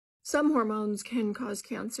some hormones can cause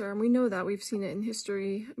cancer, and we know that. We've seen it in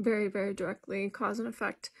history very, very directly, cause and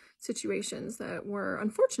effect situations that were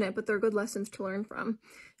unfortunate, but they're good lessons to learn from.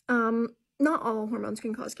 Not all hormones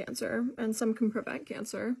can cause cancer, and some can prevent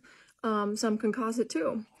cancer. Some can cause it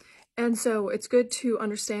too. And so it's good to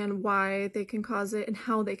understand why they can cause it and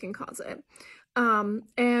how they can cause it. And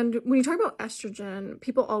when you talk about estrogen,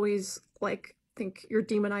 people always think you're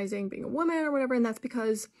demonizing being a woman or whatever, and that's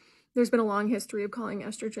because there's been a long history of calling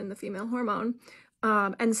estrogen the female hormone.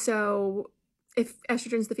 And so if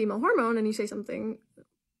estrogen's the female hormone and you say something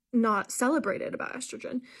not celebrated about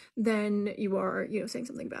estrogen, then you are, saying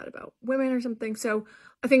something bad about women or something. So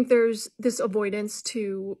I think there's this avoidance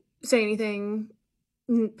to say anything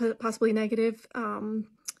possibly negative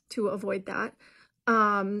to avoid that.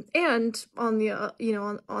 And on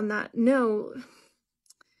the, on that note,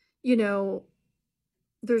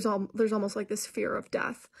 there's almost like this fear of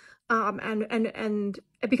death, and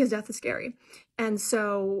because death is scary, and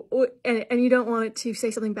so and you don't want to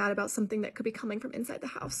say something bad about something that could be coming from inside the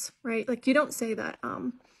house, right? Like you don't say that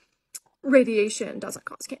radiation doesn't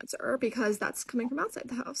cause cancer because that's coming from outside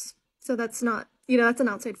the house. So that's not, that's an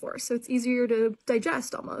outside force. So it's easier to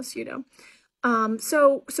digest almost,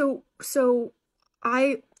 So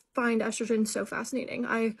I find estrogen so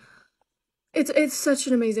fascinating. It's such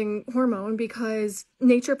an amazing hormone because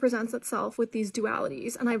nature presents itself with these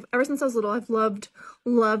dualities, and ever since I was little, I've loved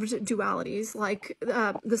dualities, like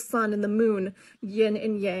the sun and the moon, yin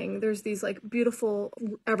and yang. There's these like beautiful,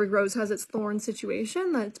 every rose has its thorn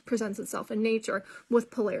situation that presents itself in nature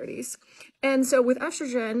with polarities. And so with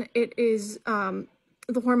estrogen, it is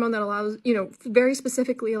the hormone that allows, very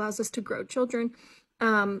specifically allows us to grow children.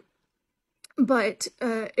 But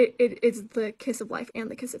it's the kiss of life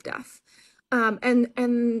and the kiss of death.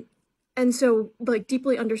 And so like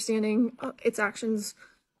deeply understanding its actions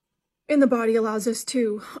in the body allows us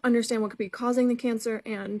to understand what could be causing the cancer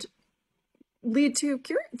and lead to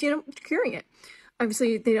curing it.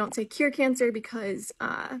 Obviously, they don't say cure cancer because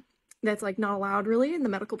that's like not allowed really in the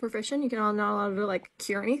medical profession. You're not allowed to like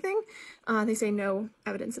cure anything. They say no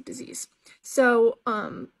evidence of disease. So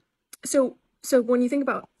so when you think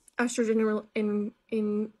about estrogen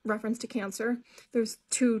in reference to cancer, there's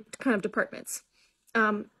two kind of departments.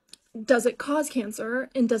 Does it cause cancer,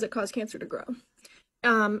 and does it cause cancer to grow?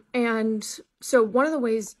 And so one of the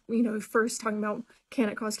ways, first talking about can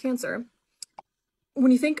it cause cancer,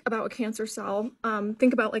 when you think about a cancer cell,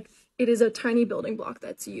 think about like it is a tiny building block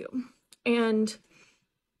that's you. And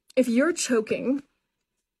if you're choking,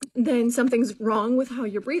 then something's wrong with how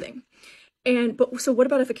you're breathing. So what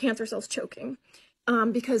about if a cancer cell's choking?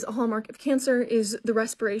 Because a hallmark of cancer is the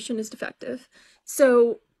respiration is defective.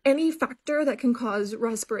 So any factor that can cause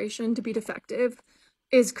respiration to be defective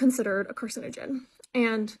is considered a carcinogen.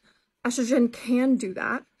 And estrogen can do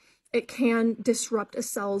that. It can disrupt a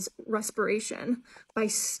cell's respiration by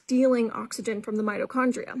stealing oxygen from the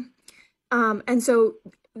mitochondria. And so,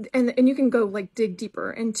 and you can go like dig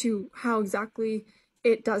deeper into how exactly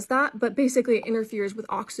it does that, but basically it interferes with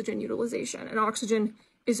oxygen utilization, and oxygen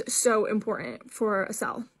is so important for a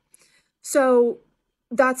cell. So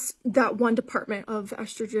that's that one department of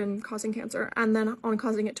estrogen causing cancer. And then on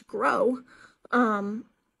causing it to grow,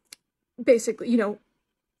 basically,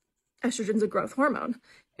 estrogen's a growth hormone.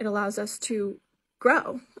 It allows us to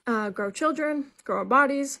grow children, grow our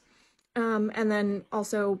bodies, and then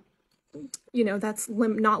also, that's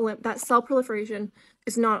that cell proliferation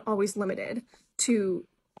is not always limited to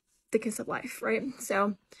the kiss of life, right?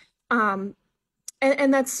 So,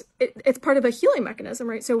 and that's it's part of a healing mechanism,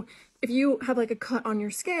 right? So if you have like a cut on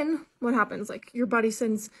your skin, what happens? Like your body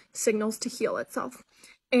sends signals to heal itself,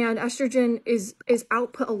 and estrogen is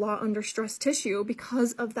output a lot under stress tissue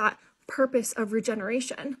because of that purpose of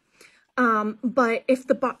regeneration. But if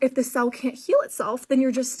the cell can't heal itself, then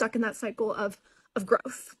you're just stuck in that cycle of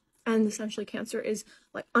growth, and essentially cancer is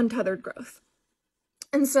like untethered growth.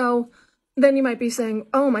 And so then you might be saying,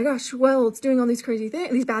 oh my gosh, well, it's doing all these crazy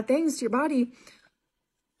things, these bad things to your body.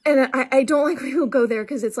 And I don't like when people go there,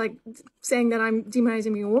 because it's like saying that I'm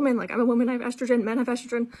demonizing being a woman. Like, I'm a woman, I have estrogen, men have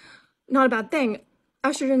estrogen. Not a bad thing.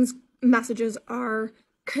 Estrogen's messages are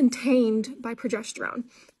contained by progesterone.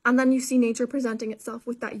 And then you see nature presenting itself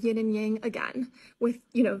with that yin and yang again, with,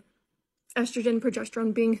 estrogen,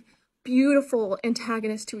 progesterone being beautiful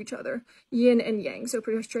antagonists to each other, yin and yang. So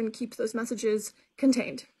progesterone keeps those messages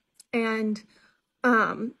contained. And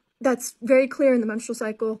that's very clear in the menstrual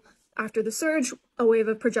cycle. After the surge, a wave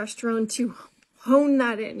of progesterone to hone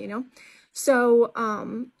that in, So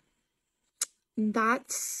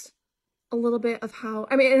that's a little bit of how,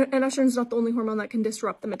 and estrogen is not the only hormone that can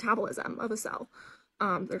disrupt the metabolism of a cell.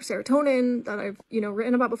 There's serotonin that I've,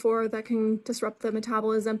 written about before that can disrupt the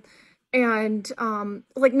metabolism. And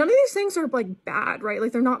like none of these things are like bad, right?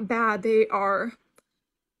 Like they're not bad. They are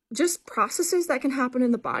just processes that can happen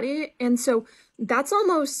in the body. And so that's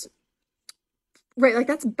almost right, like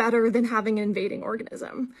that's better than having an invading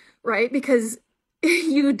organism, right? Because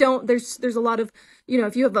you don't, there's a lot of,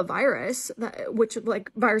 if you have a virus, which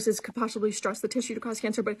like viruses could possibly stress the tissue to cause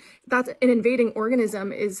cancer, but that's an invading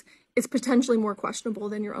organism is potentially more questionable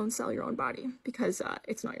than your own cell, your own body, because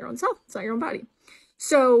it's not your own cell, it's not your own body.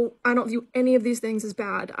 So I don't view any of these things as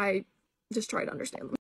bad. I just try to understand them.